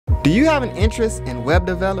Do you have an interest in web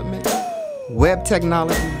development, web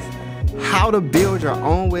technologies, how to build your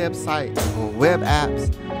own website or web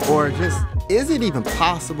apps, or just is it even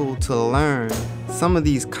possible to learn some of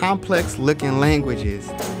these complex looking languages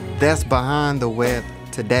that's behind the web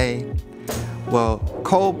today? Well,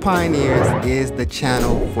 Code Pioneers is the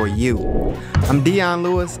channel for you. I'm Dion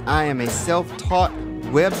Lewis. I am a self-taught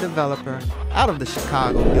web developer out of the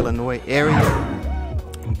Chicago, Illinois area.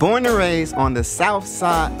 Born and raised on the south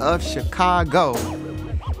side of Chicago.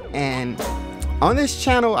 And on this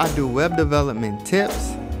channel, I do web development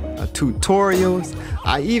tips, tutorials.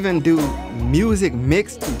 I even do music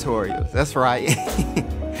mix tutorials. That's right.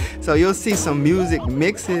 So you'll see some music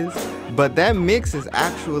mixes, but that mix is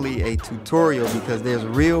actually a tutorial because there's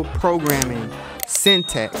real programming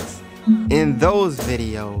syntax in those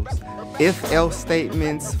videos. If-else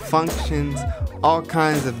statements, functions, all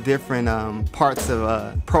kinds of different parts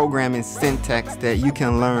of programming syntax that you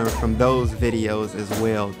can learn from those videos as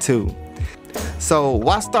well too. So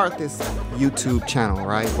why start this YouTube channel,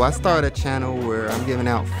 right? Why start a channel where I'm giving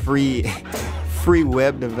out free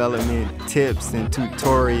web development tips and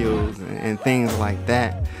tutorials and things like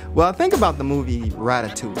that? Well, think about the movie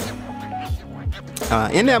Ratatouille.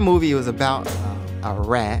 In that movie, it was about a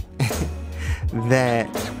rat that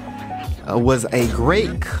was a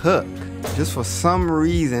great cook. Just for some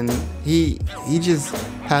reason, he just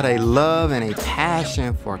had a love and a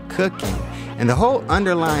passion for cooking. And the whole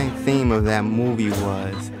underlying theme of that movie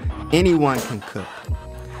was anyone can cook.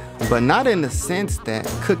 But not in the sense that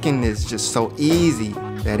cooking is just so easy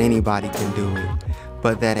that anybody can do it,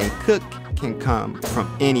 but that a cook can come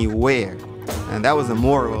from anywhere. And that was the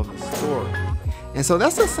moral of the story. And so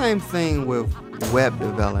that's the same thing with web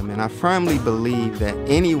development. I firmly believe that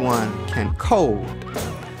anyone can code,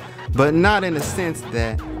 but not in the sense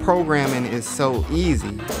that programming is so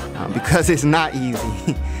easy, because it's not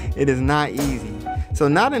easy. It is not easy. So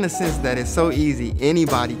not in the sense that it's so easy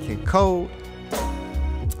anybody can code,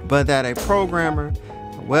 but that a programmer,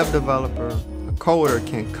 a web developer, a coder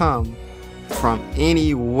can come from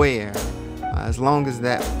anywhere as long as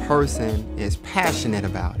that person is passionate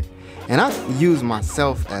about it. And I use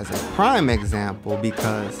myself as a prime example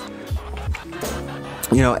because,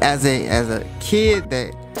 you know, as a kid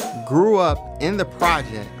that grew up in the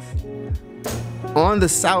projects on the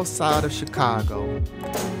south side of Chicago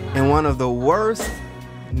in one of the worst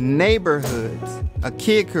neighborhoods a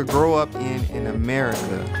kid could grow up in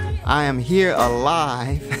America. I am here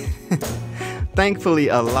alive, thankfully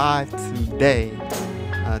alive today,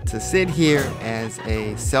 to sit here as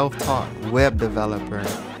a self-taught web developer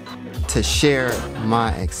to share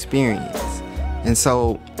my experience. And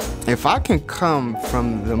so if I can come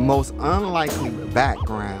from the most unlikely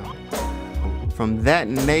background, from that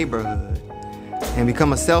neighborhood, and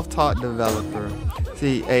become a self-taught developer.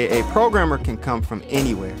 See, a programmer can come from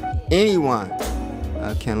anywhere. Anyone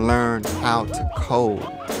can learn how to code.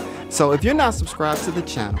 So if you're not subscribed to the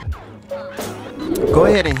channel, go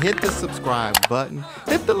ahead and hit the subscribe button.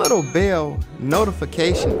 Hit the little bell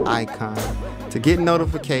notification icon to get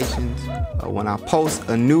notifications when I post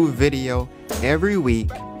a new video every week.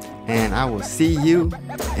 And I will see you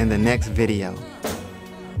in the next video.